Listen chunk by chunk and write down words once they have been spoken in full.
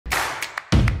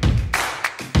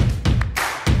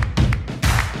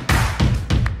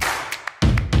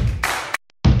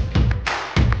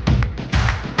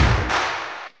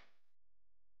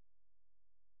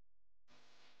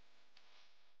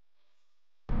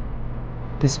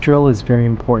This drill is very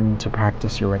important to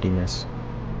practice your readiness.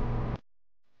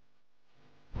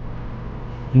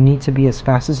 You need to be as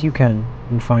fast as you can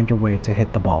and find your way to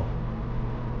hit the ball.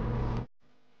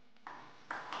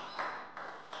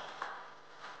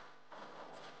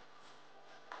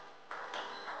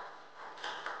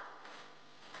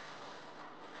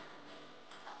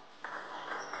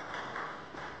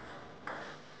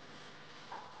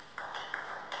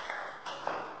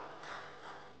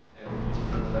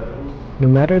 No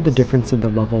matter the difference in the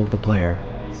level of the player,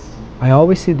 I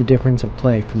always see the difference of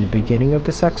play from the beginning of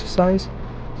this exercise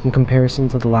in comparison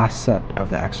to the last set of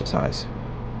the exercise.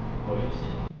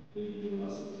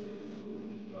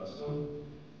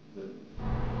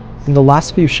 In the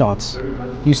last few shots,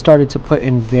 you started to put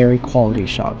in very quality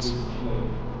shots.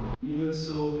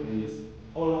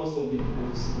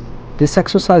 This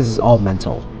exercise is all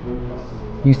mental.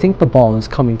 You think the ball is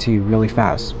coming to you really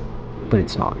fast, but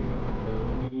it's not.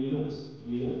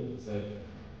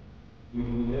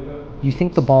 You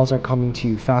think the balls are coming to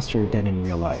you faster than in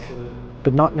real life,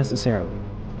 but not necessarily.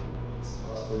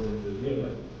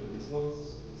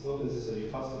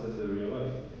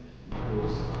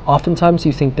 Oftentimes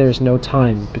you think there's no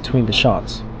time between the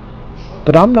shots,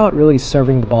 but I'm not really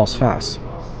serving the balls fast.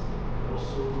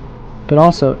 But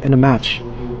also, in a match,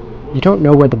 you don't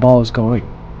know where the ball is going.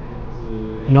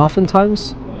 And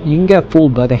oftentimes, you can get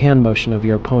fooled by the hand motion of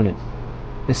your opponent,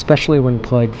 especially when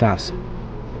played fast.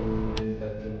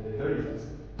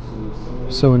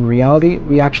 So in reality,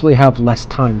 we actually have less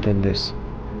time than this.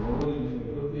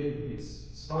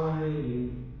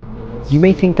 You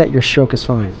may think that your stroke is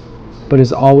fine, but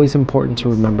it's always important to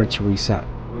remember to reset.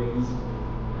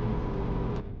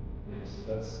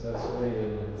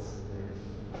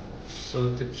 So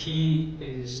the key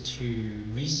is to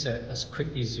reset as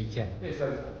quickly as you can.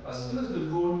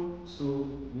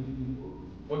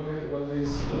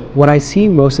 What I see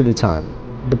most of the time,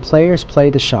 the players play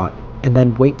the shot and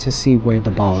then wait to see where the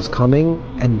ball is coming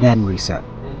and then reset.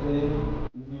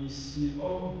 We see,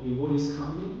 oh, the ball is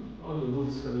coming, the ball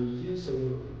is coming here,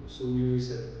 so we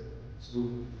reset. So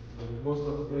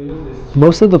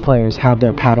Most of the players have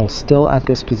their paddle still at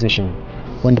this position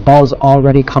when the ball is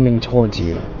already coming towards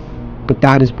you, but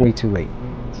that is way too late.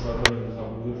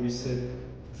 reset,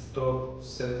 stop,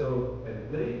 settle, and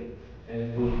play.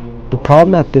 The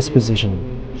problem at this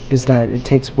position is that it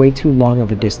takes way too long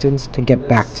of a distance to get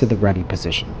back to the ready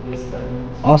position.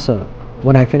 Also,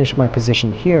 when I finish my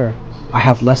position here, I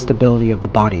have less stability of the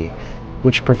body,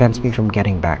 which prevents me from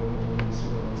getting back.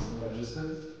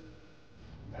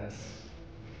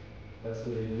 That's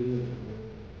what they do.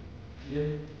 Yeah.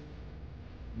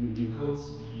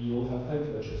 You'll have time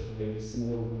to adjust. Maybe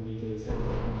small details.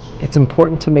 It's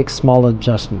important to make small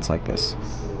adjustments like this.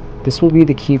 This will be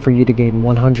the key for you to gain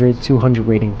 100, 200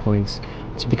 rating points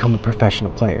to become a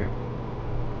professional player.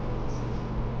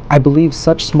 I believe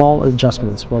such small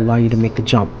adjustments will allow you to make the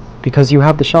jump because you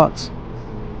have the shots.